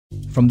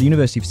From the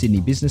University of Sydney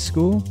Business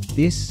School,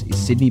 this is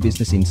Sydney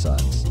Business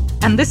Insights.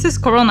 And this is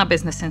Corona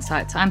Business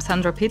Insights. I'm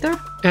Sandra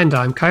Peter. And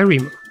I'm Kai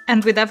Riemer.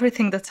 And with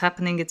everything that's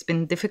happening, it's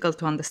been difficult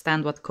to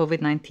understand what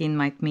COVID-19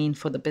 might mean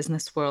for the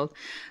business world.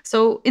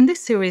 So in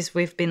this series,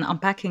 we've been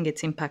unpacking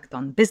its impact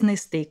on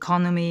business, the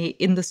economy,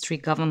 industry,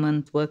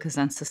 government, workers,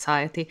 and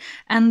society,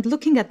 and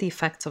looking at the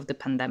effects of the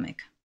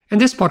pandemic.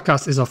 And this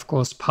podcast is, of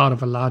course, part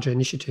of a larger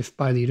initiative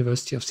by the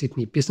University of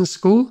Sydney Business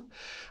School.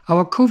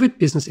 Our COVID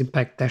Business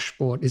Impact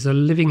Dashboard is a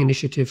living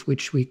initiative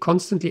which we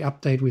constantly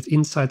update with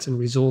insights and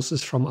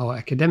resources from our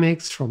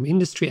academics, from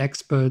industry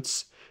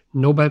experts,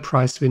 Nobel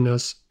Prize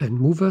winners, and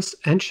movers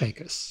and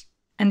shakers.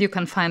 And you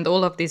can find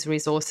all of these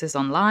resources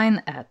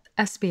online at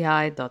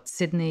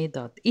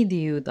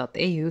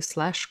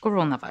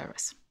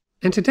sbi.sydney.edu.au/coronavirus.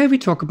 And today we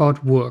talk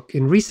about work.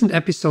 In recent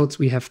episodes,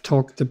 we have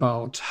talked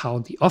about how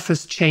the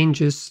office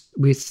changes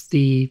with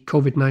the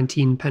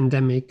COVID-19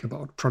 pandemic,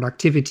 about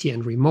productivity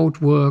and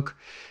remote work.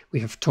 We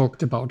have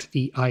talked about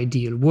the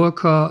ideal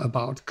worker,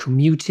 about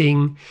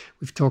commuting.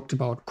 We've talked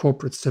about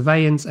corporate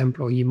surveillance,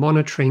 employee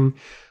monitoring.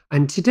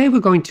 And today we're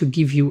going to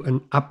give you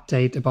an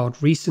update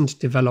about recent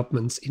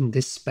developments in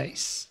this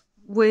space.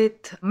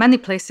 With many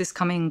places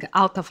coming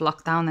out of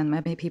lockdown and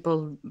many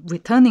people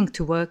returning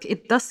to work,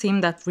 it does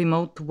seem that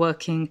remote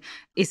working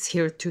is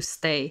here to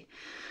stay.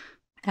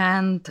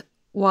 And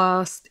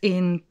whilst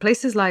in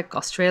places like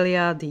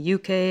Australia, the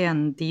UK,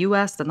 and the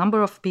US, the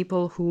number of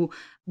people who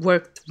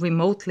worked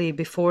remotely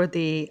before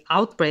the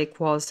outbreak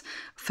was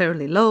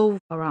fairly low,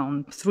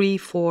 around 3,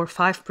 4,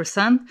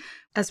 5%.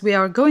 As we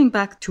are going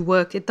back to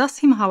work, it does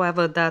seem,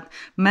 however, that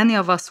many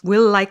of us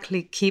will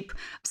likely keep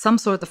some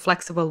sort of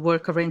flexible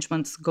work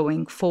arrangements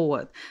going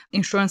forward.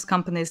 Insurance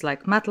companies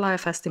like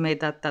MetLife estimate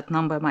that that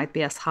number might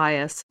be as high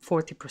as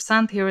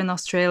 40% here in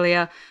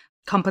Australia.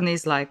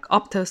 Companies like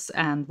Optus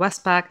and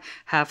Westpac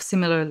have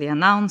similarly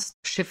announced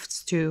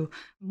shifts to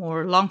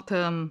more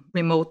long-term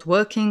remote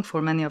working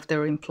for many of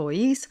their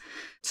employees.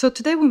 So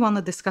today we want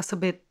to discuss a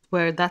bit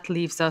where that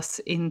leaves us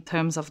in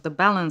terms of the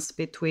balance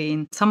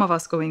between some of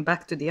us going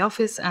back to the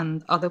office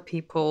and other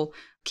people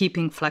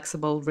keeping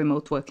flexible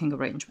remote working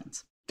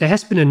arrangements. There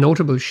has been a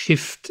notable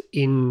shift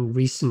in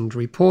recent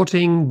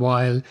reporting.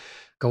 While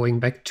going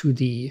back to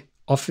the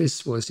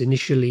office was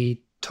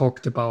initially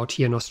talked about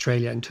here in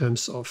Australia in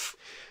terms of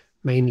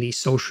mainly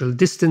social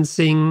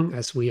distancing.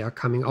 As we are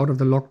coming out of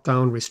the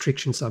lockdown,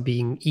 restrictions are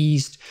being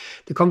eased.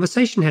 The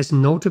conversation has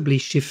notably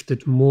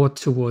shifted more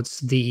towards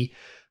the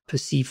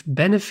perceived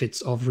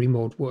benefits of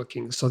remote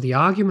working. So the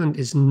argument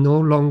is no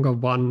longer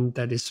one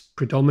that is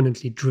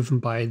predominantly driven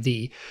by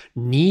the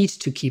need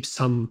to keep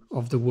some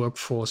of the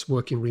workforce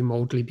working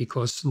remotely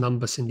because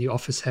numbers in the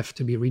office have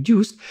to be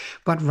reduced,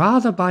 but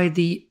rather by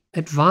the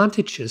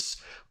advantages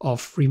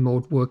of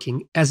remote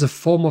working as a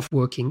form of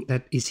working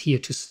that is here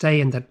to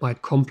stay and that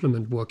might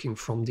complement working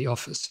from the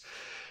office.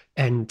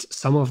 And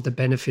some of the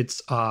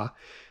benefits are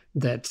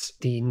that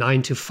the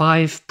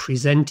 9-to-5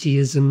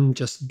 presenteeism,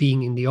 just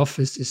being in the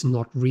office, is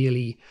not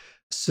really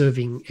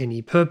serving any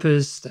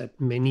purpose,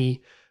 that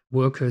many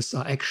workers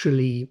are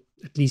actually,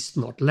 at least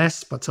not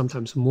less, but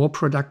sometimes more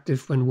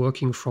productive when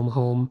working from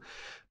home,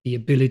 the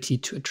ability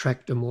to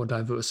attract a more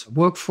diverse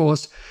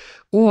workforce,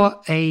 or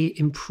a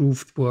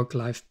improved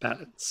work-life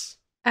balance.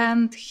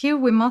 And here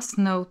we must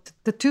note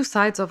the two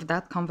sides of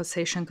that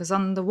conversation, because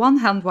on the one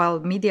hand, while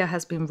media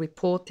has been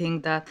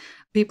reporting that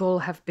people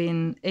have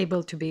been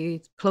able to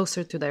be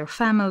closer to their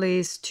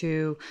families,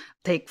 to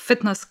take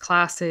fitness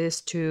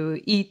classes, to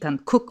eat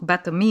and cook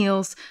better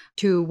meals,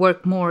 to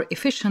work more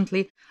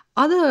efficiently,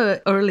 other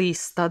early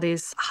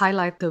studies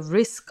highlight the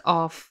risk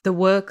of the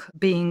work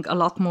being a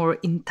lot more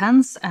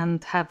intense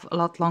and have a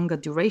lot longer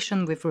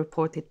duration. We've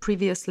reported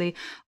previously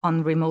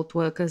on remote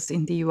workers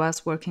in the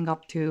US working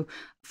up to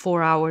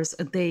 4 hours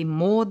a day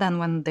more than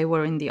when they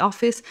were in the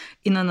office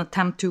in an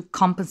attempt to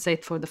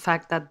compensate for the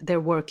fact that their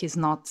work is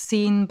not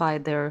seen by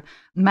their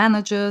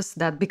managers,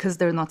 that because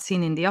they're not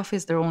seen in the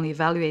office, they're only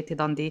evaluated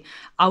on the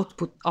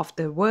output of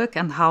their work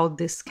and how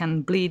this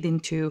can bleed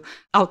into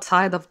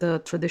outside of the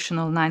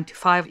traditional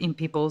 9-to-5 in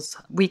people's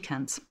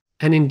weekends.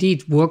 And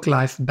indeed,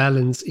 work-life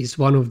balance is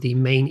one of the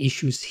main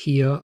issues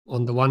here.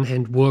 On the one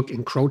hand, work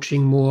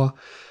encroaching more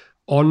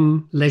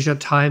on leisure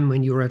time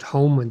when you're at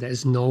home, when there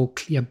is no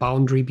clear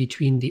boundary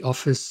between the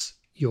office,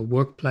 your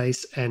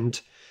workplace,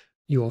 and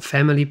your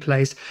family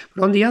place.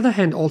 But on the other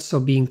hand, also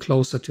being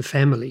closer to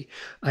family.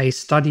 A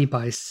study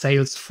by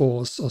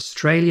Salesforce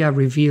Australia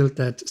revealed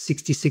that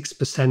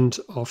 66%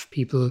 of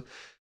people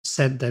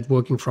said that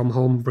working from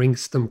home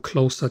brings them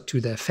closer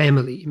to their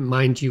family.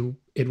 Mind you,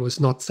 it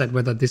was not said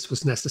whether this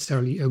was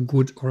necessarily a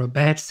good or a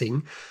bad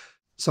thing.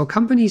 So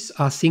companies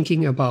are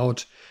thinking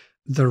about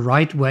the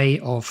right way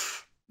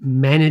of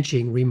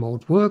managing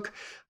remote work,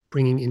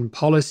 bringing in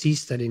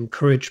policies that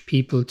encourage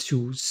people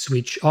to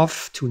switch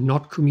off, to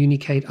not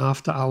communicate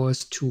after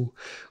hours, to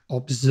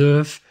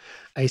observe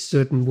a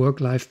certain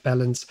work-life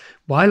balance,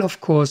 while of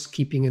course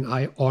keeping an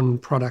eye on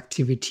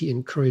productivity,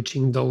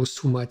 encouraging those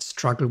who might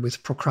struggle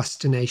with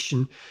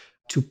procrastination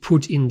to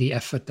put in the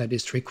effort that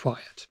is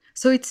required.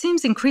 So it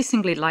seems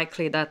increasingly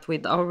likely that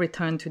with our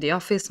return to the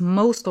office,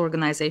 most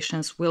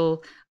organizations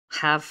will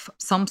have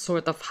some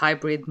sort of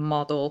hybrid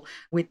model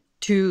with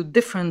two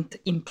different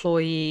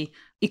employee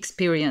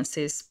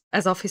experiences.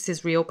 As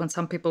offices reopen,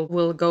 some people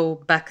will go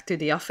back to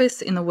the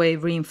office, in a way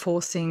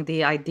reinforcing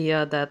the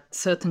idea that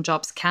certain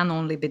jobs can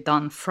only be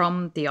done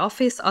from the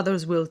office.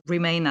 Others will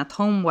remain at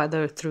home,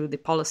 whether through the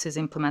policies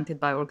implemented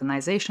by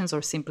organizations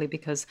or simply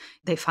because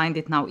they find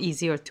it now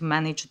easier to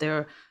manage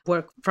their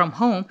work from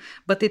home.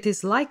 But it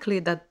is likely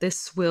that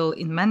this will,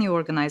 in many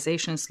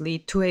organizations,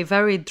 lead to a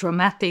very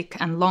dramatic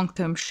and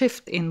long-term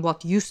shift in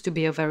what used to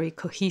be a very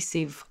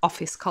cohesive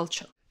office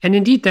culture. And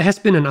indeed, there has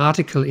been an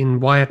article in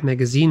Wired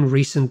magazine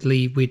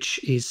recently, which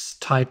is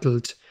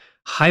titled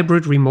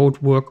Hybrid Remote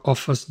Work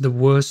Offers the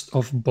Worst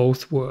of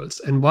Both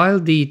Worlds. And while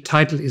the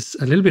title is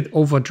a little bit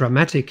over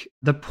dramatic,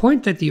 the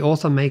point that the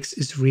author makes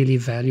is really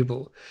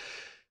valuable.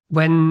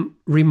 When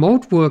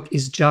remote work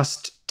is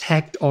just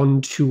tacked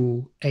on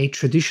to a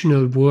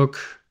traditional work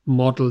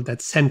model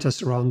that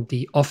centers around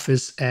the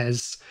office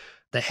as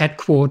the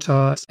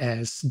headquarters,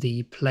 as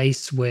the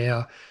place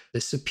where the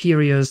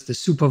superiors, the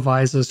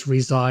supervisors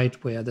reside,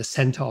 where the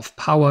center of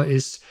power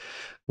is,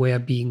 where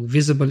being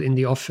visible in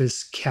the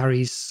office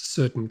carries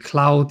certain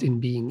clout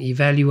in being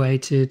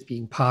evaluated,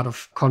 being part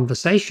of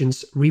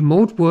conversations.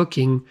 Remote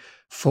working,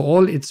 for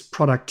all its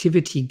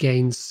productivity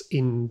gains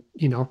in,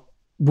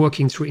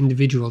 working through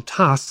individual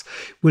tasks,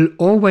 will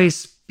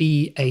always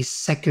be a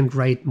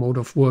second-rate mode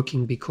of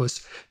working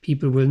because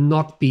people will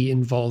not be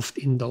involved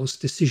in those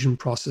decision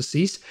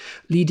processes,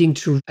 leading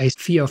to a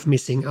fear of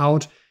missing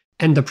out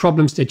and the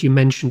problems that you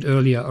mentioned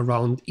earlier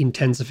around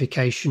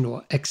intensification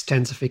or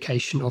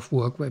extensification of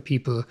work, where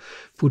people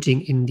putting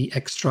in the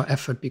extra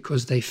effort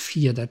because they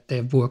fear that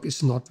their work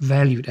is not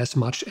valued as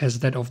much as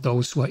that of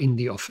those who are in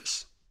the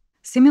office.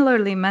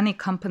 Similarly, many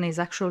companies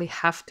actually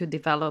have to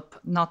develop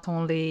not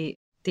only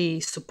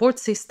the support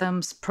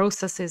systems,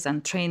 processes,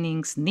 and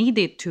trainings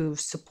needed to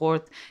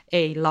support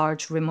a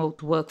large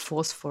remote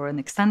workforce for an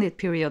extended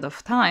period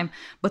of time,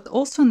 but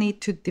also need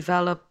to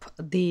develop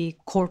the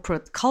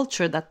corporate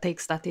culture that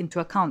takes that into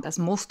account, as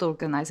most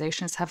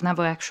organizations have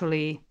never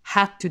actually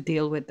had to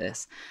deal with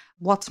this.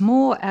 What's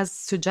more, as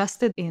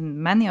suggested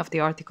in many of the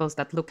articles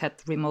that look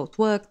at remote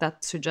work,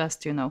 that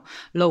suggest,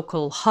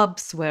 local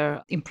hubs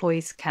where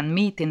employees can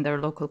meet in their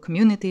local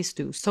communities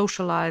to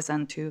socialize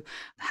and to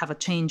have a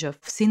change of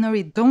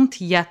scenery, don't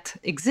yet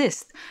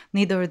exist.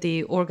 Neither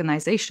the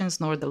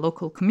organizations nor the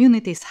local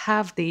communities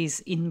have these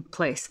in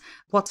place.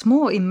 What's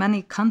more, in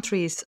many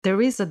countries, there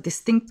is a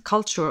distinct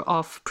culture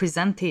of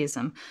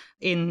presenteeism.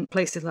 In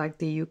places like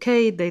the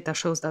UK, data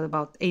shows that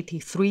about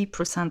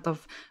 83%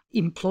 of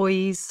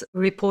employees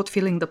report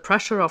feeling the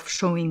pressure of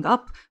showing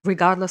up,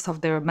 regardless of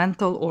their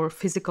mental or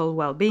physical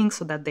well-being,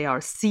 so that they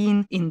are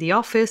seen in the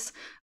office.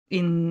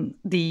 In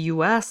the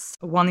US,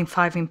 1 in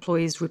 5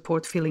 employees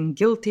report feeling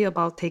guilty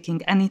about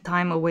taking any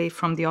time away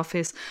from the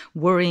office,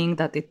 worrying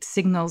that it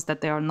signals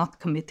that they are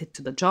not committed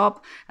to the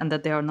job and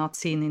that they are not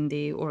seen in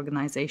the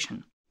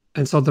organization.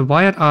 And so the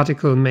Wired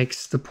article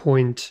makes the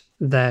point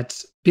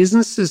that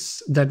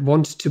businesses that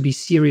want to be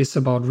serious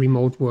about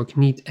remote work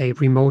need a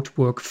remote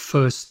work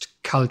first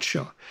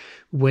culture,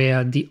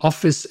 where the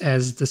office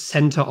as the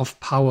center of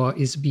power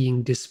is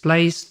being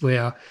displaced,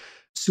 where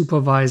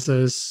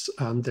supervisors,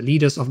 the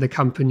leaders of the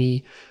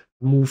company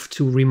move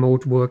to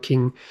remote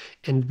working,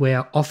 and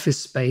where office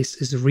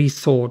space is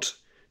rethought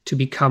to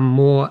become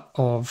more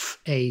of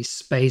a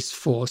space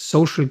for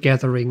social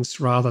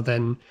gatherings rather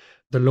than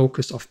the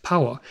locus of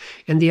power.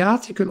 And the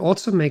article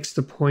also makes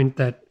the point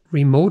that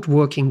remote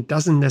working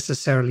doesn't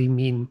necessarily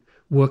mean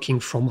working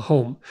from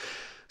home.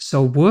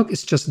 So work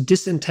is just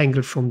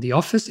disentangled from the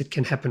office. It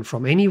can happen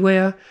from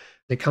anywhere.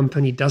 The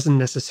company doesn't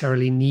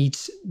necessarily need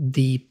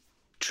the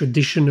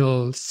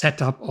traditional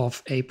setup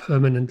of a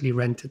permanently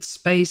rented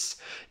space.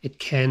 It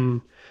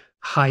can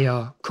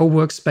hire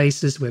co-work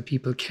spaces where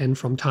people can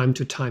from time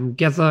to time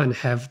gather and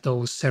have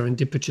those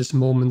serendipitous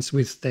moments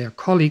with their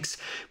colleagues,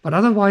 but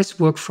otherwise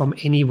work from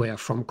anywhere,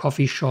 from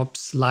coffee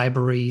shops,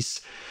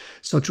 libraries.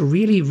 So to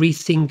really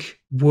rethink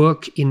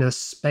work in a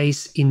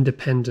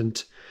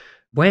space-independent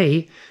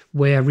way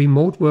where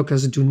remote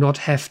workers do not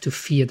have to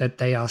fear that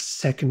they are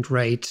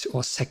second-rate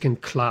or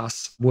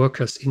second-class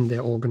workers in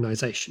their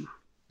organization.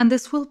 And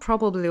this will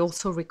probably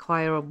also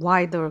require a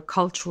wider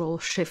cultural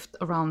shift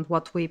around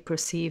what we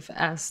perceive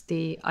as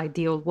the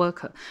ideal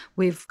worker.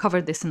 We've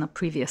covered this in a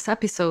previous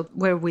episode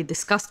where we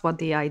discussed what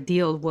the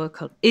ideal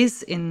worker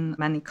is in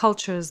many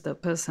cultures. The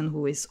person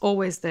who is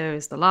always there,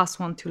 is the last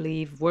one to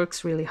leave,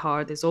 works really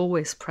hard, is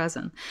always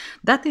present.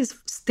 That is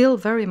still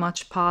very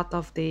much part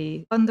of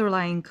the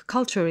underlying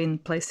culture in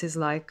places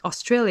like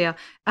Australia,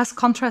 as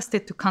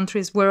contrasted to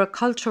countries where a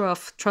culture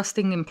of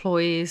trusting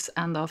employees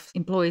and of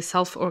employee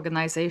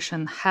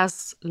self-organization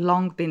has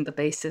long been the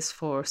basis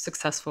for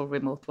successful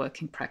remote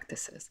working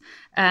practices.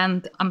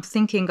 And I'm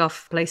thinking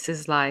of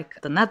places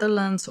like the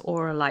Netherlands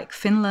or like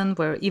Finland,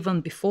 where even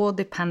before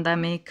the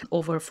pandemic,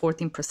 over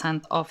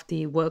 14% of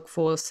the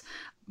workforce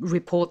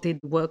reported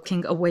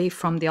working away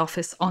from the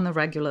office on a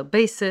regular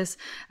basis.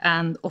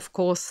 And of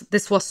course,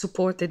 this was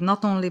supported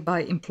not only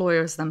by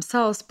employers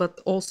themselves, but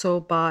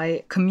also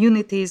by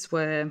communities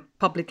where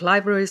public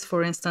libraries,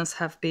 for instance,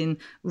 have been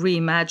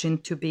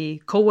reimagined to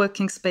be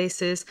co-working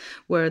spaces,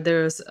 where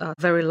there's a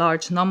very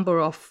large number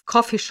of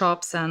coffee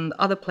shops and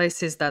other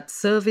places that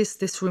service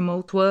this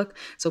remote work.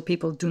 So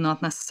people do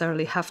not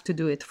necessarily have to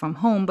do it from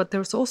home, but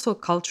there's also a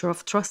culture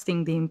of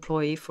trusting the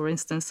employee. For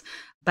instance,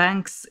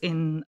 banks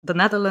in the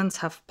Netherlands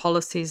have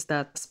policies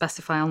that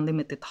specify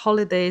unlimited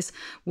holidays,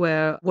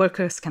 where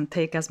workers can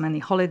take as many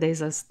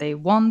holidays as they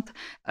want,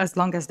 as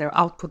long as their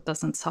output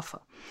doesn't suffer.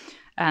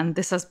 And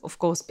this has, of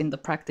course, been the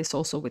practice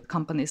also with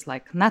companies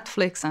like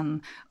Netflix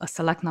and a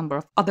select number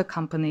of other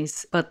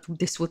companies, but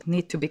this would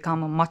need to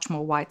become a much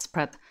more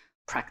widespread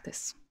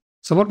practice.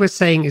 So what we're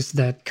saying is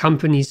that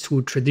companies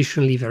who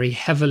traditionally very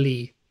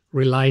heavily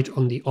relied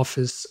on the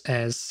office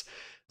as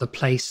the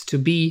place to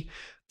be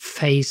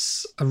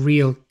face a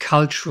real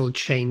cultural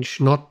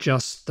change, not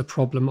just the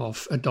problem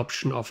of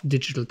adoption of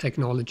digital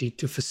technology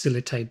to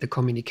facilitate the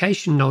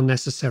communication now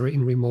necessary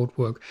in remote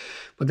work,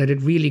 but that it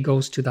really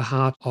goes to the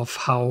heart of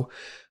how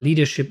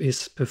leadership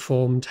is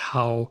performed,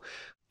 how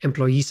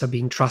employees are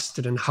being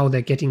trusted, and how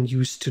they're getting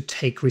used to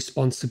take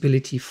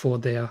responsibility for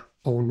their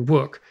own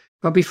work.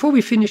 But before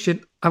we finish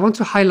it, I want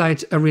to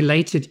highlight a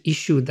related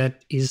issue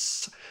that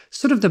is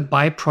sort of the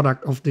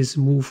byproduct of this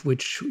move,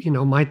 which,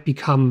 might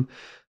become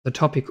the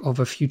topic of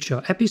a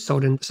future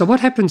episode. And so what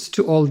happens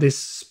to all this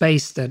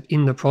space that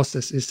in the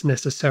process is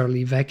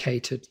necessarily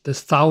vacated? The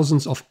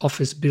thousands of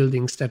office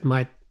buildings that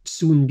might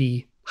soon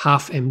be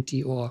half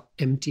empty or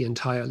empty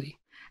entirely.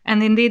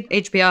 And indeed,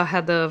 HBR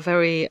had a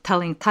very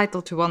telling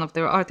title to one of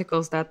their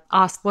articles that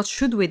asked, what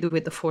should we do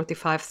with the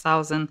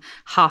 45,000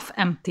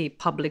 half-empty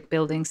public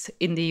buildings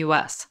in the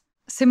US?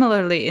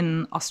 Similarly,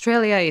 in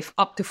Australia, if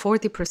up to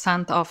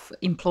 40% of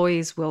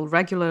employees will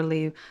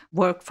regularly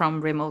work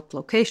from remote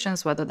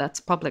locations, whether that's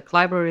public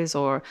libraries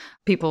or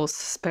people's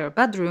spare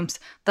bedrooms,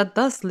 that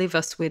does leave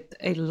us with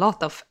a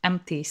lot of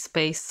empty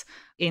space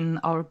in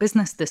our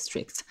business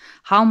districts.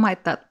 How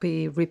might that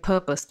be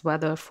repurposed,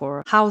 whether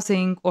for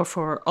housing or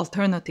for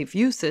alternative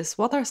uses?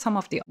 What are some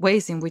of the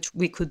ways in which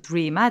we could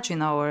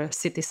reimagine our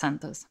city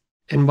centers?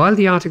 And while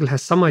the article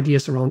has some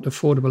ideas around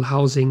affordable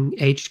housing,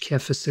 aged care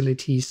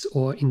facilities,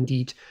 or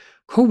indeed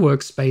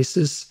co-work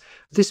spaces,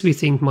 this we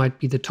think might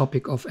be the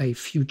topic of a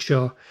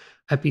future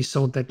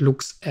episode that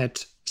looks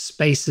at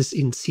spaces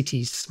in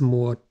cities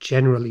more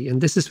generally.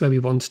 And this is where we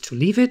want to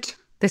leave it.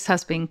 This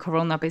has been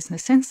Corona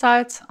Business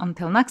Insights.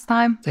 Until next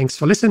time. Thanks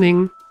for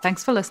listening.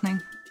 Thanks for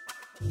listening.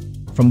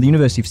 From the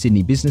University of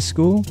Sydney Business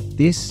School,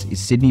 this is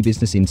Sydney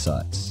Business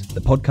Insights,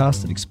 the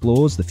podcast that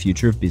explores the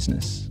future of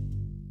business.